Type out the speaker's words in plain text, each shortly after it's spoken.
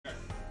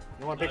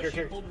You want to pick your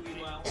character?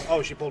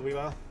 Oh, she pulled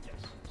Weavile? Yes.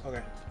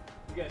 Okay.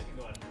 You guys can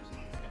go on first.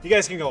 You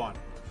guys can go on.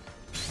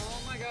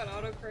 Oh my god,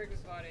 autocorrect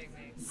is bodying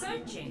me.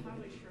 Searching.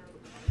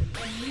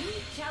 A new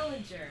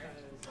challenger.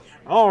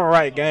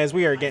 Alright, guys,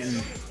 we are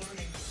getting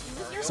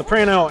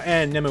Soprano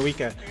and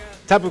Nemuika.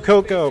 Tapu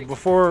Koko,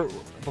 before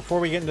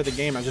we get into the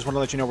game, I just want to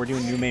let you know we're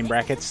doing new main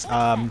brackets.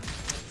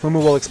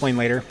 Fumu will explain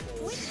later.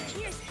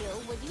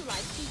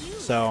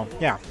 So,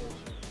 yeah.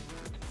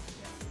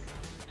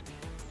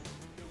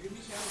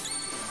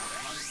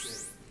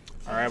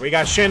 Alright, we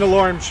got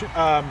Chandelure and...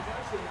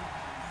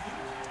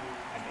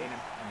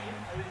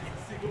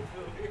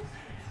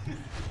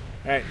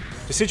 Alright,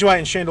 Decidueye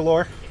and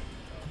Chandelure.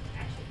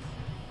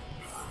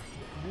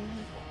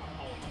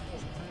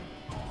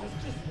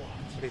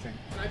 What do you think?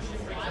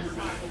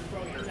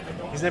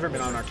 He's never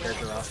been on our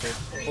character roster.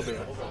 We'll do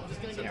it.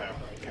 Yeah.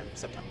 Okay,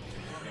 September.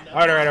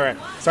 Alright.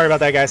 Sorry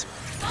about that, guys.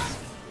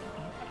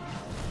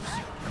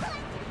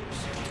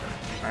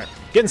 Alright,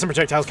 getting some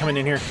projectiles coming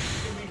in here.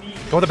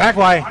 Go with the back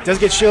Y. Does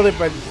get shielded,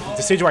 but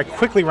Decidueye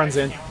quickly runs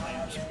in.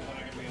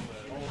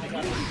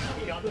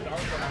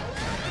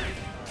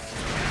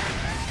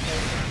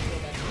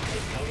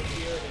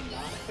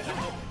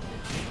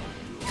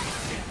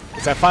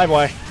 It's that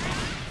 5Y.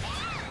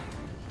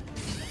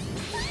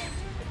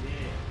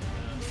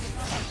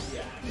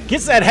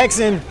 Gets that Hex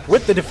in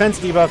with the defense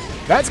debuff.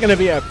 That's going to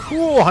be a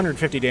cool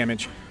 150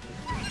 damage.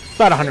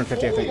 About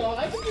 150, I think.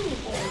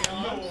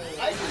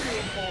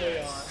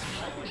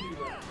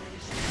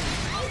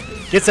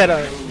 Gets that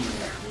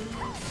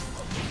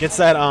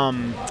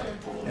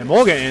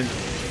Emolga in.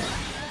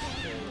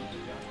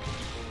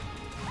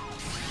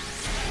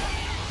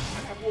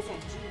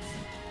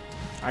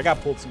 I got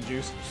pulled some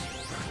juice.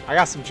 I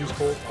got some juice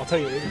pulled. I'll tell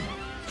you later.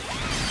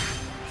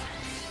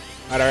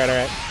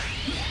 Alright.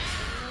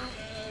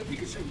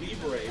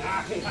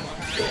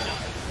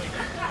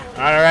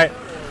 Alright.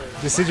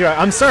 Decidueye.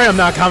 I'm sorry I'm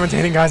not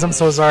commentating, guys. I'm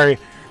so sorry.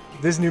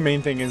 This new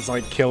main thing is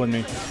like killing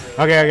me.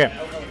 Okay.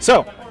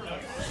 So,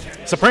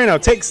 Soprano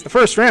takes the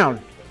first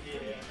round.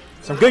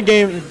 Some good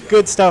game,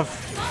 good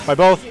stuff by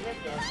both.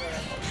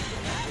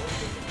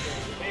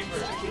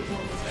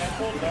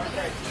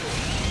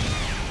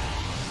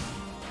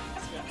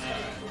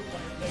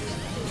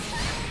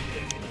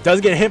 Does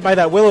get hit by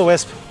that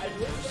Will-O-Wisp.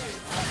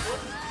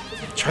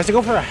 Tries to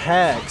go for a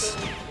Hex.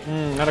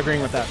 Not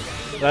agreeing with that.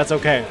 But that's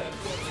okay.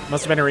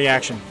 Must have been a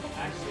reaction.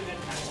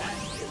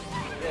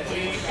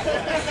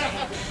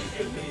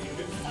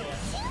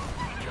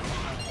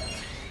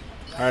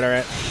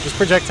 Alright. Just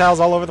projectiles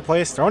all over the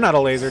place. Throwing out a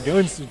laser.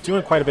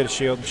 Doing quite a bit of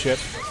shield and shit.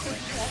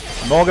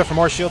 Emolga for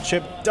more shield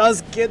chip.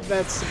 Does get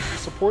that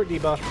support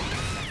debuff.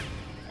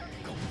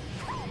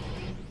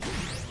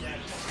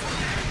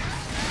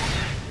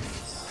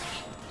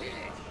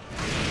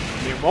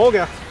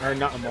 Emolga, or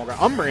not Emolga,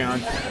 Umbreon.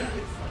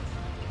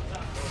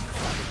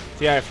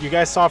 Yeah, if you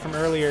guys saw from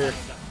earlier,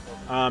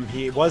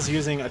 he was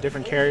using a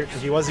different character.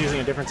 He was using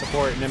a different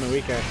support,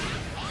 Nemuika.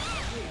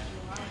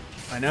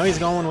 I know he's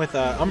going with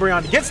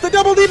Umbreon. Gets the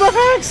double debuff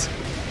Hex!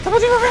 Double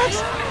debuff Hex!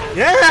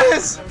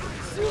 Yes!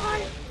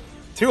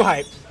 Too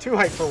hype. Too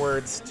hype for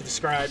words to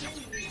describe.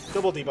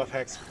 Double debuff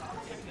Hex.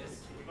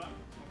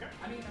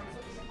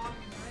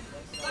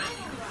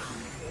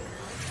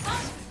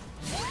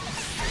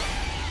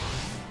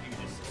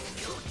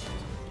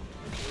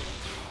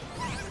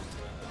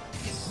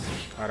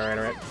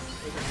 Alright.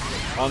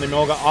 On the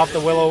Emolga off the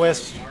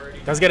Will-O-Wisp.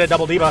 Does get a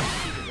double debuff.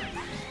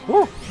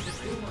 Woo!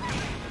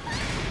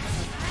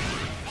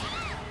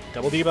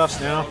 Double debuffs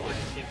now.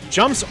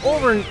 Jumps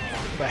over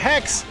the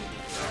Hex.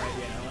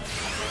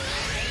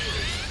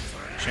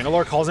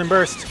 Chandelure calls in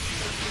Burst.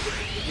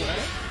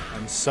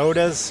 And so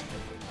does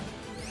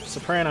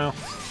Soprano.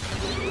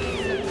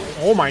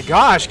 Oh my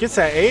gosh, gets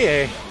that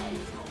AA.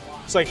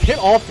 It's like hit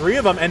all three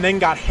of them and then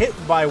got hit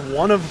by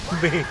one of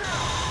the...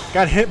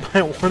 Got hit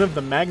by one of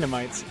the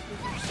Magnemites.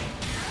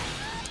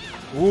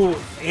 Ooh,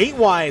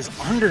 8Y's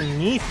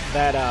underneath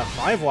that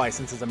 5Y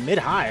since it's a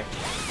mid-high.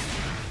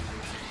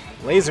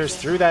 Lasers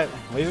through that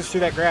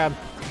grab.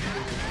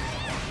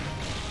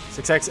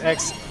 6X,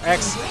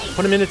 X,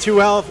 put him into 2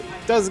 health.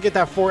 Does get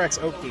that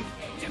 4X Oki.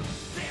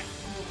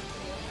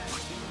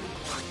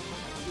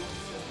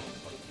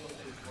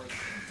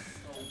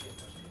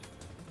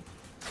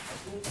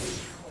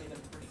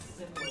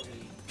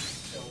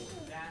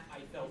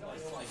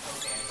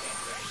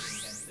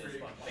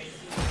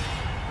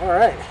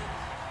 Alright.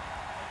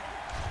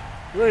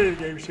 We're in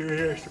game 2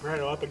 here.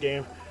 Soprano up a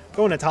game.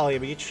 Going to Talia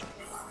Beach.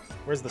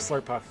 Where's the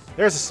Slurp Puff?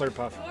 There's the Slurp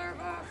Puff.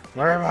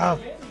 Slurp Puff.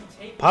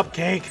 Pup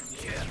cake.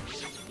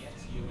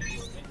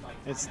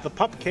 It's the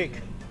pup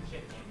cake.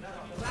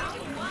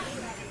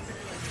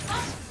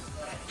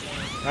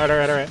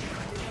 Alright.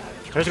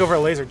 Tries to go for a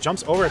laser.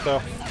 Jumps over it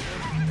though.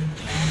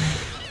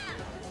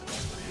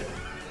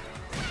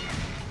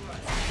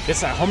 Gets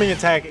that homing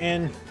attack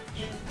in.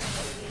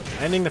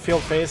 Ending the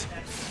field phase.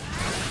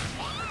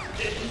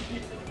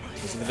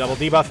 Using the double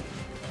debuff.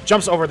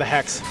 Jumps over the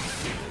Hex.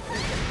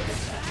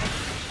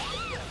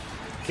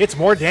 Gets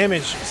more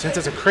damage since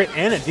it's a crit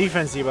and a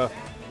defense debuff.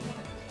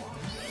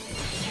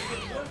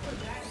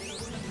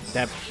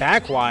 That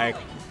back Y.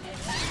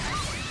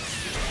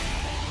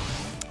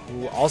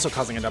 Ooh, also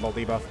causing a double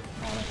debuff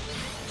on it.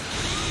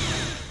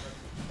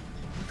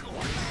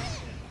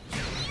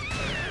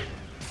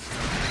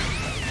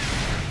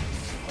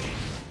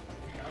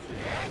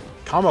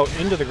 Combo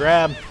into the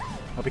grab,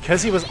 but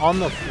because he was on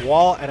the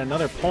wall at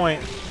another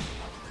point,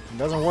 it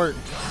doesn't work.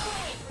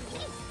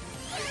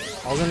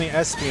 I was in the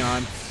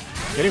Espeon,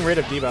 getting rid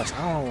of debuffs.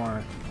 I don't know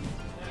why.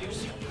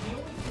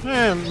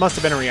 It must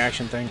have been a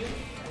reaction thing.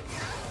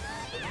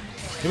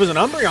 If it was an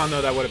Umbreon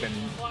though, that would have been.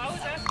 Well, I was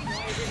asking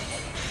why you didn't.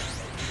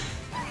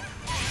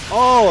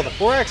 Oh, the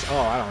 4X. Oh,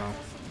 I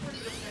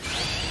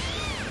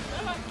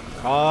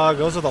don't know.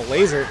 Goes with a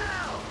laser.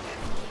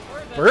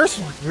 Burst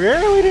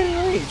barely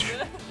didn't reach.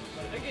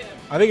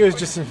 I think it was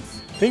just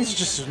things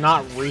just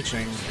not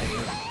reaching.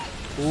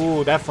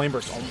 Ooh, that flame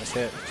burst almost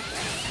hit.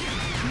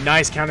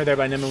 Nice counter there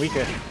by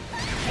Nemuika.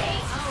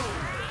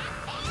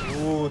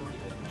 Ooh,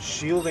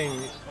 shielding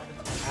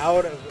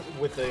out of,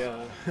 with the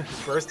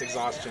burst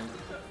exhaustion.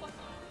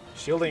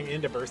 Shielding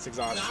into burst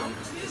exhaustion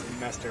just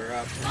messed her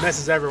up. It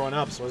messes everyone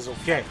up, so it's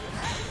okay.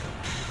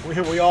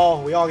 We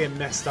all get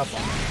messed up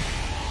on it.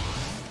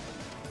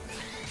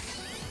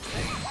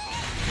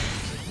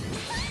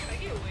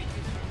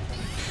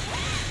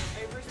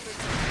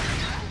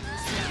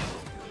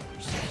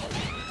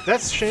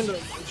 That's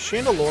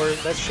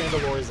Chandelure. That's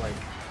Chandelure's like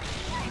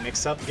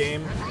mix-up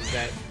game. Is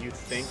that you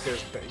think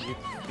there's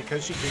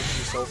because she keeps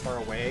you so far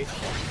away,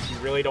 you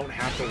really don't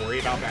have to worry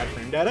about bad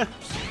frame data.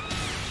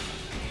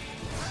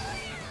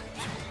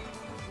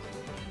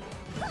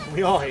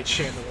 We all hate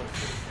Chandelure.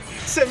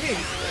 Except me.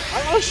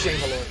 I love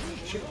Chandelure.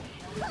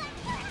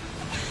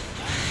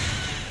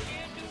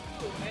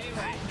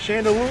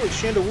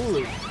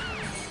 Chandelure.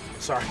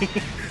 Sorry,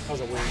 that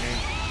was a weird name.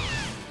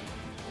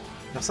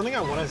 Now, something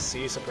I want to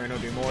see Soprano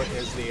do more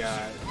is the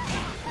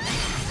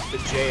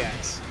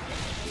JX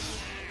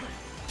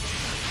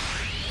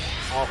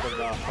off of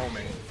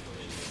homing.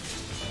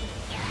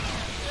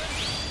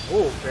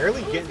 Oh,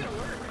 barely getting.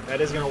 That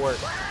is gonna work.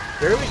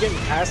 Barely getting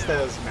past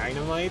those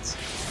Magnemites,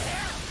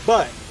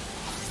 but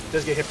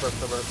does get hit by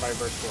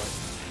Burst Blood.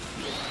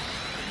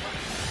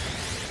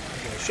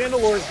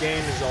 Chandelure's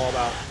game is all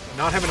about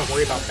not having to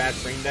worry about bad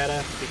frame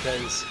data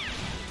because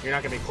you're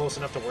not gonna be close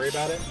enough to worry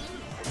about it.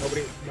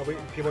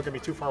 People are gonna be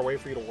too far away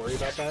for you to worry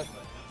about that.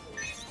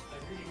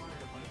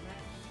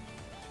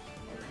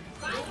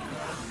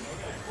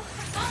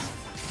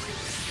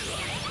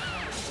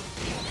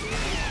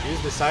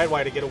 Use the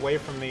Decidueye to get away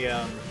from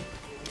the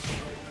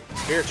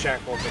Spirit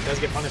Shackle, but does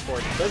get punished for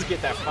it. Does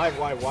get that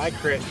 5Y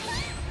crit.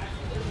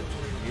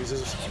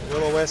 Uses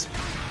Will-O-Wisp.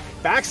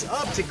 Backs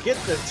up to get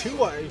the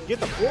 2Y, get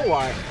the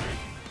 4Y.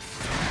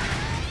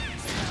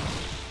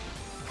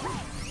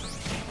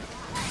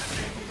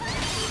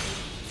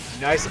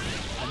 Nice.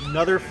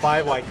 Another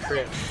 5Y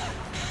crit.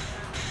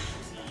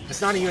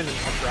 It's not even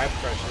a grab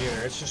crush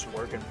either. It's just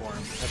working for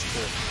him. That's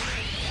cool.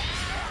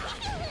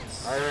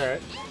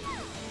 Alright.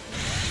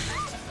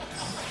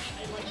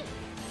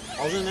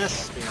 I was in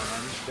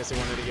Espeon. Guess he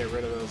wanted to get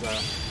rid of those,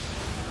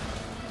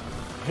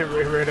 get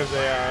rid of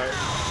the,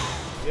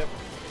 yep.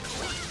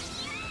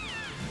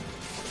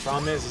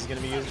 Problem is, he's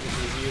gonna be using,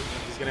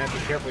 he's gonna have to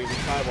be careful using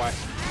 5Y.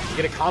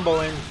 Get a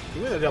combo in.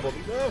 Doing a double.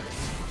 Oh.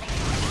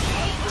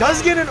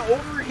 Does get an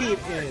overheat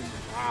in.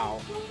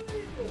 Wow.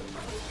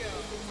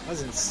 That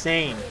was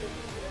insane.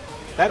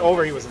 That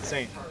overheat was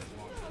insane.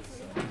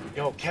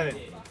 Yo, Kevin.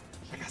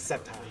 I got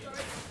Sceptile.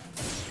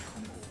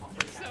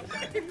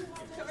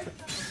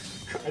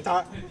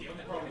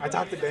 I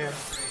talked to Dan.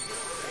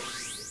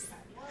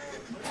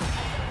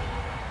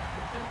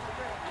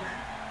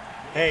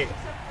 Hey,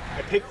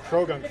 I picked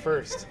Krogunk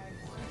first.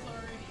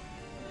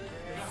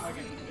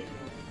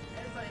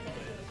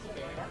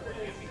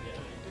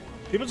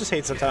 People just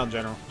hate Sceptile in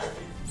general.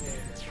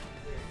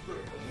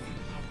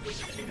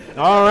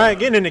 Alright,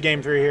 getting into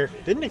game 3 here.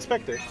 Didn't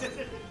expect it.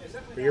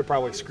 But you're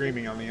probably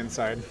screaming on the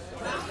inside.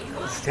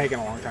 It's taking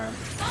a long time.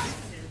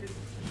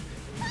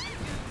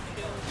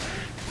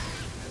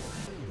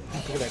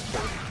 Look at that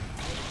dirt.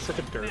 Such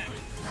a dirt.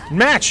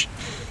 Match!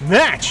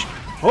 Match!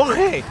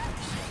 Okay!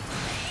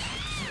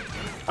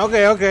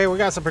 Okay, we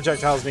got some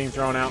projectiles being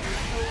thrown out.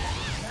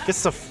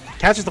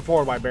 Catches the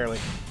forward Y barely.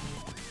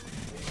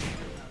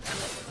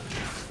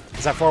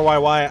 Is that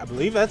 4YY? I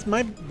believe that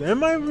might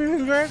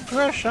be Great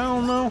Crush. I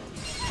don't know.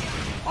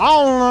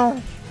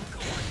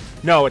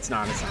 No, it's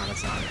not. It's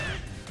not.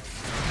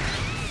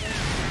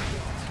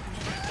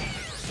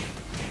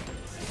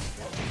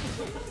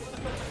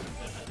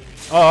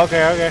 Oh,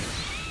 okay.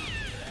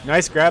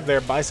 Nice grab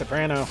there by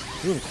Soprano.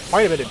 Doing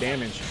quite a bit of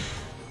damage.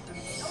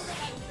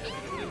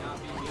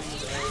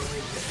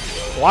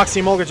 Blocks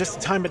the Emolga just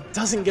in time, but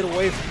doesn't get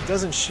away.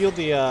 Doesn't shield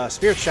the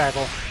Spirit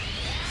Shackle.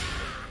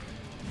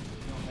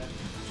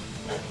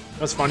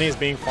 What's funny is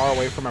being far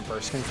away from a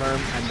burst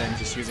confirm and then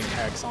just using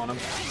Hex on him.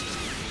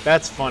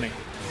 That's funny.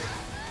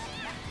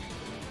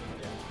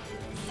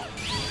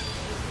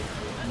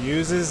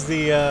 Uses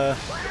the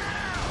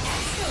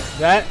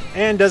that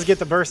and does get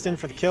the burst in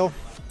for the kill.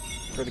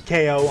 For the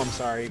KO, I'm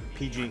sorry,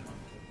 PG.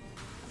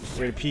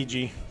 Rated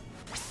PG.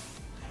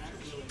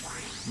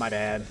 My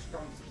bad.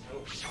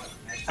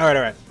 Alright,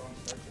 alright.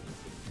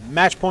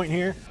 Match point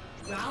here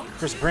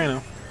for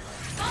Soprano.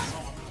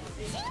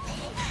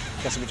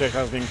 Got some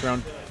projectiles being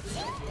thrown.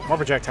 More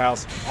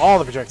projectiles. All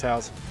the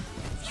projectiles.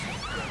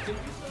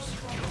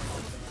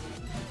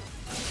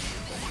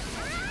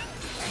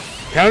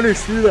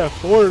 Counters through that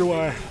forward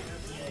wire.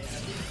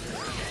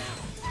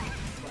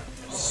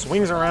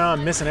 Swings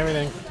around, missing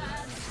everything.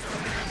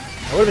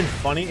 It would have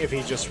been funny if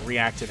he just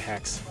reacted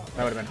Hex.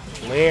 That would have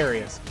been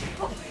hilarious.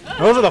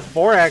 Those are the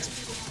 4X.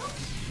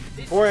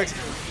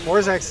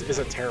 4X is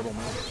a terrible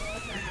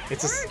move.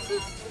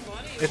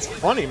 It's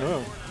funny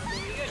move.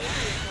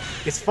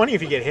 It's funny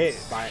if you get hit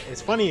by it.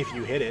 It's funny if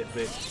you hit it,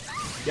 but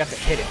you have to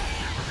hit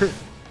it.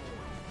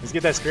 Let's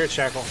get that Spirit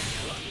Shackle.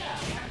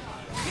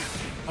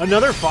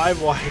 Another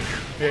 5-wide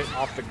hit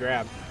off the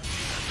grab.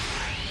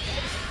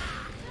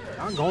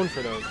 Not going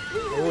for those.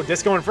 Oh,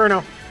 Disco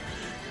Inferno.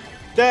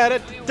 Da da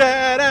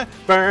da da.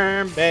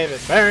 Burn, baby,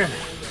 burn.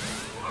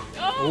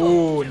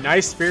 Ooh,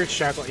 nice Spirit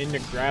Shackle in to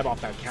grab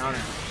off that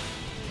counter.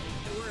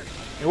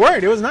 It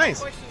worked. It was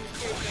nice.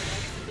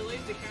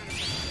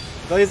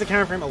 Delays the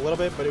counter frame a little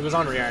bit, but it was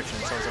on reaction,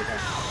 so it's okay.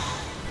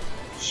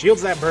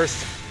 Shields that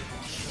burst.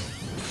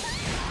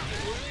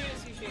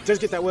 Does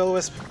get that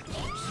Will-O-Wisp.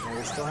 And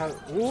we still have...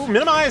 Ooh,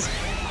 minimize!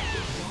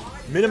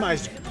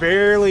 Minimize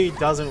barely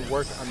doesn't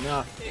work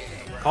enough.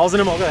 Calls in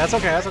him. Okay, that's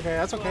okay, that's okay,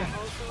 that's okay.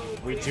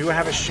 We do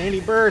have a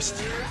Shandy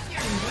Burst.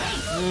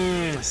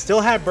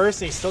 Still had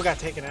Burst and he still got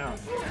taken out.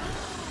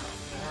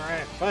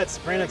 Alright, but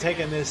Soprano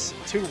taking this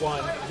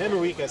 2-1.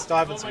 Nemuika still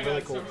having some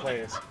really cool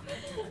plays.